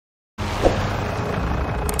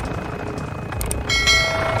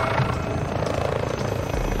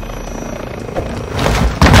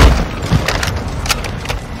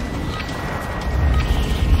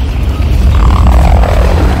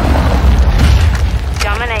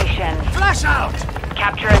Flash out!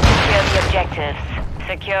 Capture and secure the objectives.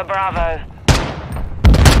 Secure Bravo.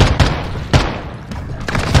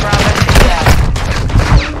 Bravo secure.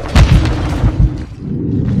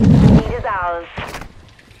 Lead is ours.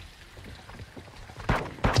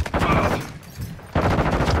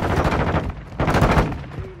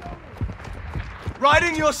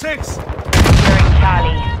 Riding your 6! Securing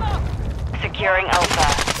Charlie. Securing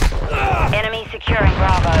Alpha. Enemy securing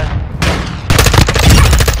Bravo.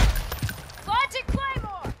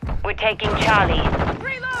 We're taking Charlie.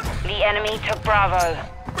 Reload. The enemy took Bravo.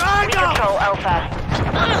 We Bravo! control Alpha.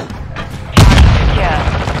 Charlie secure.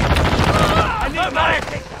 I need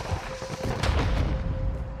medic!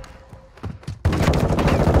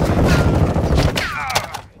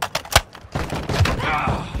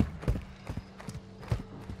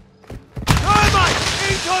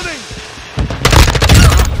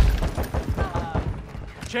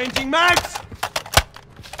 Changing mags!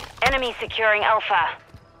 Enemy securing Alpha.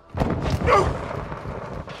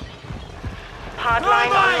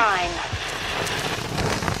 Hardline online.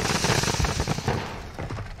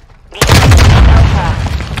 The enemy took Alpha.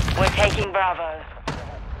 We're taking Bravo.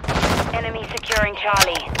 Enemy securing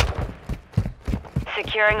Charlie.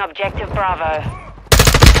 Securing objective Bravo.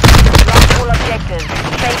 Lost all objectives.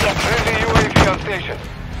 Stay it. Friendly UAV on station.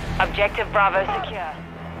 Objective Bravo secure.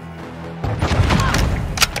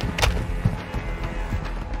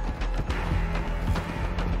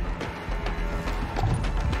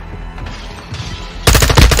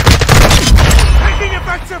 Taking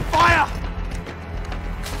effective fire!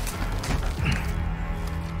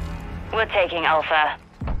 We're taking Alpha.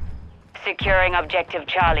 Securing objective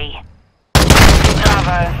Charlie.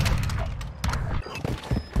 Bravo.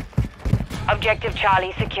 Objective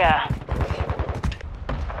Charlie secure.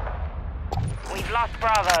 We've lost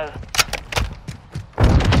Bravo.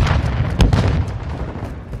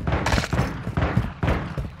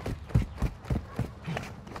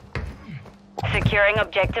 Securing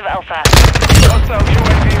objective Alpha. Hostile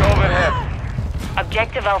UAV overhead.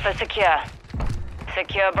 Objective Alpha secure.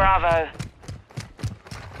 Secure Bravo.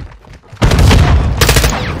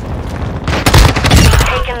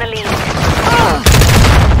 Taking the lead.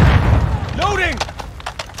 Loading!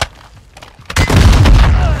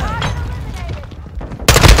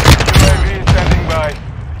 UAV standing by.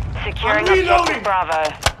 Securing I'm reloading. objective Bravo.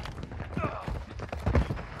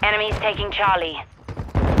 Enemies taking Charlie.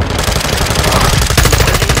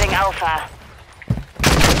 We're losing Alpha.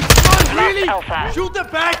 Come on, Lost really? Alpha. Shoot the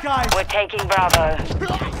bad guys! We're taking Bravo.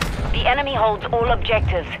 The enemy holds all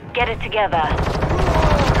objectives. Get it together. We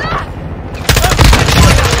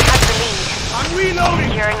have the lead. I'm reloading!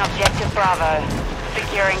 Securing objective Bravo.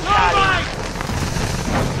 Securing Charlie.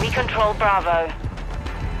 We control Bravo.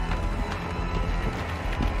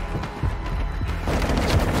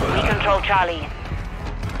 We control Charlie.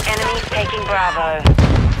 Enemies taking Bravo.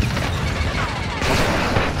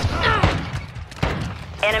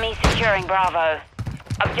 Enemy securing Bravo.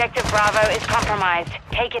 Objective Bravo is compromised.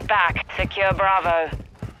 Take it back. Secure Bravo.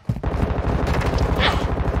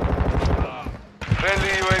 Friendly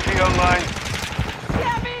UAV online.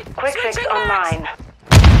 Quick fix online.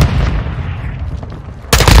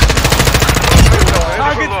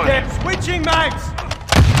 Target dead! Switching mags!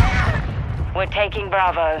 We're taking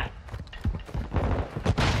Bravo.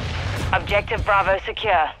 Objective Bravo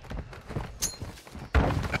secure.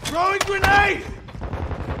 Throwing grenade!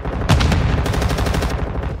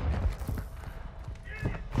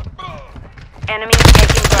 Enemy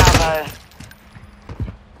taking Bravo.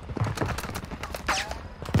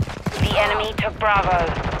 The enemy took Bravo.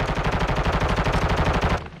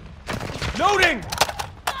 Loading!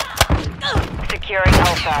 Securing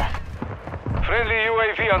Alpha. Friendly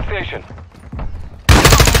UAV on station.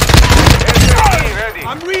 SAE ready.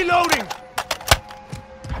 I'm reloading!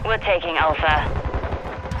 We're taking Alpha.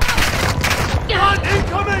 Gun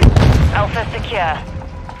incoming! Alpha secure.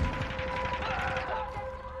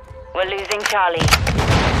 We're losing Charlie.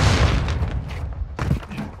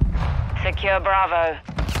 Secure Bravo.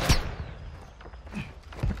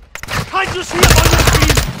 Hide your shield on your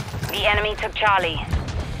feet! The enemy took Charlie.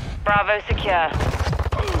 Bravo secure.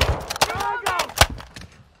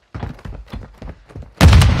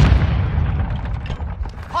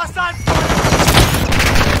 Hostile!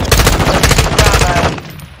 Bravo.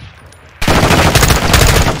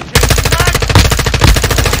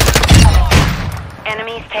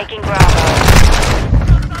 Enemies taking Bravo.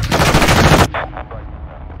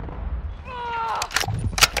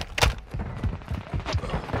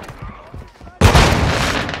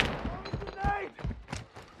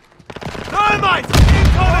 Dynamite!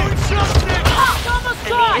 Incoming!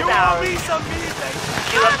 The lead is ours. exposed. me some music!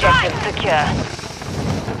 2 objectives secure.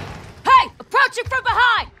 Hey! Approaching from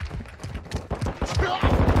behind!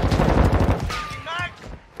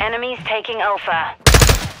 Enemies taking Alpha.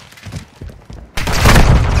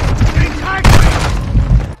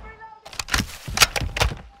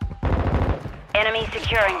 Enemy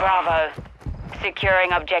securing Bravo.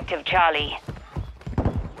 Securing objective Charlie.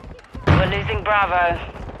 We're losing Bravo.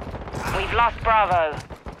 We've lost Bravo.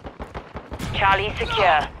 Charlie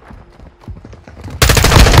secure.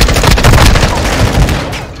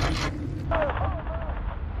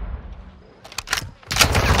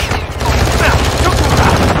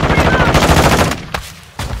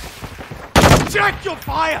 Check your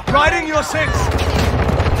fire! Riding your 6! Mission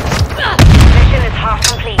is half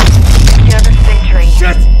complete. Secure this victory.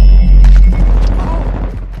 Shit!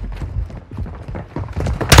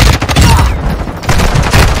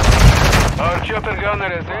 Our chopper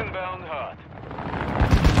gunner is inbound hot.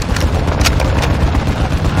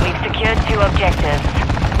 We've secured 2 objectives.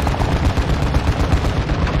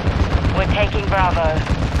 We're taking Bravo.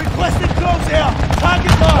 Requesting close air!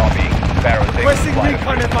 Target mark! Requesting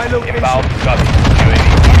recon at my location. Inbound, copy. UAV.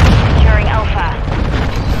 Enemy securing Alpha.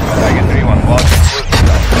 Tiger 3-1, watch.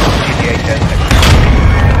 GTA 10 seconds.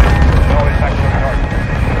 No impact on target.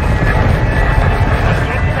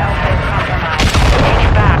 Objective Alpha is compromised. Take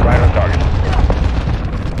it back. Right on target.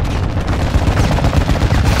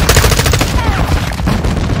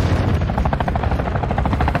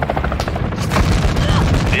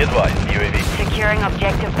 Be advised, UAV. Securing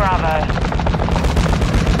objective Bravo.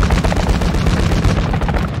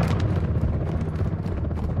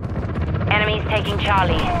 Enemies taking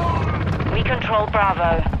Charlie. We control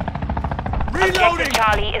Bravo. Objective Reloading!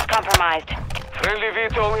 Charlie is compromised. Friendly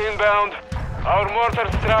VTOL inbound. Our mortar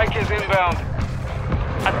strike is inbound.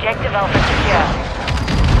 Objective Alpha secure.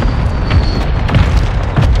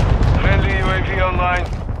 Friendly UAV online.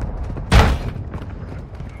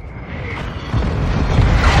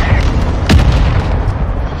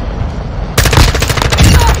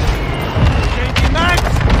 Changing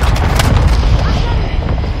mags!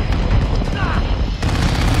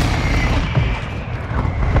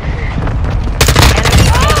 Enemy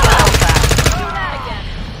taking Alpha. Do that again!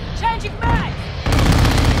 Changing mag!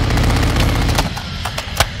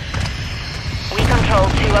 We control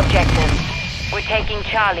 2 objectives. We're taking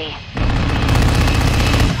Charlie.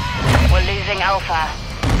 We're losing Alpha.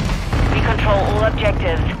 We control all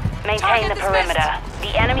objectives. Maintain the perimeter.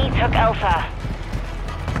 The enemy took Alpha.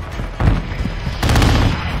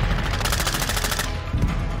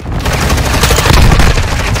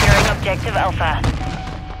 Securing objective Alpha.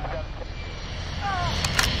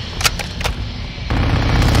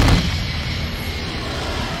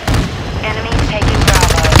 Enemies taking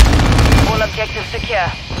Bravo. All objectives secure.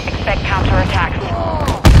 Expect counterattacks.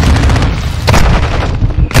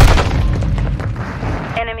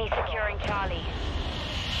 Enemy securing Charlie.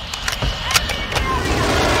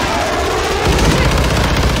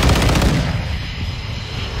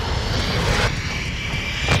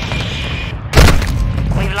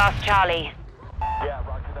 We've lost Charlie. Yeah,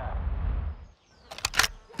 roger that.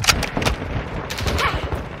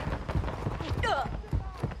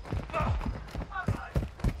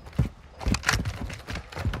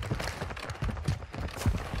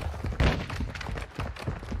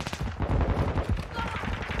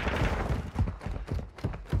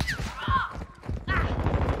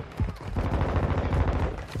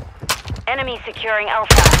 Enemy securing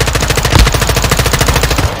Alpha.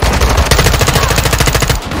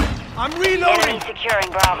 I'm Enemy reloading! securing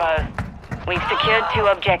Bravo. We've secured 2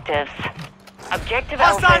 objectives. Objective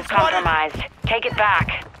Hostile Alpha is spotted. compromised. Take it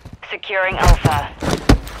back. Securing Alpha.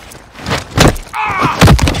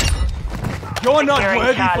 You're not Securing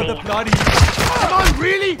worthy Charlie. for the bloody... Come on,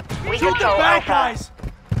 really? We Shoot the control bad Alpha. guys!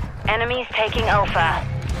 Enemies taking Alpha.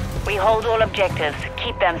 We hold all objectives.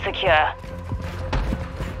 Keep them secure.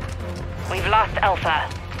 We've lost Alpha.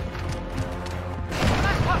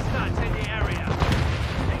 Hostiles in the area!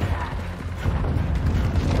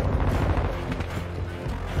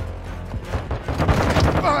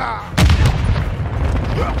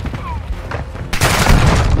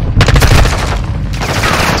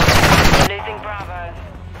 We're losing Bravo.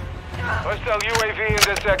 Hostile UAV in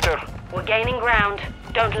the sector. We're gaining ground.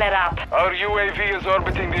 Don't let up. Our UAV is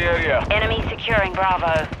orbiting the area. Enemy securing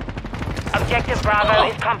Bravo. Objective Bravo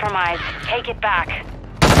is compromised. Take it back.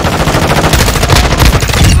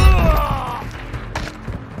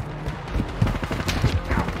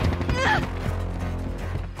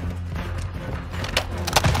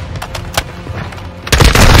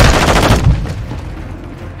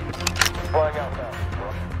 Flying out now.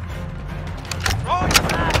 Roger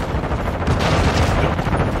that!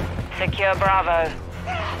 secure Bravo.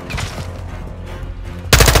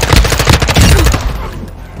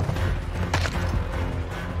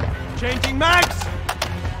 Changing mags!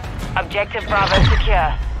 Objective Bravo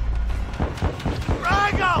secure.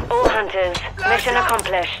 Frag out! All hunters, mission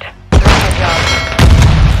accomplished. Good job.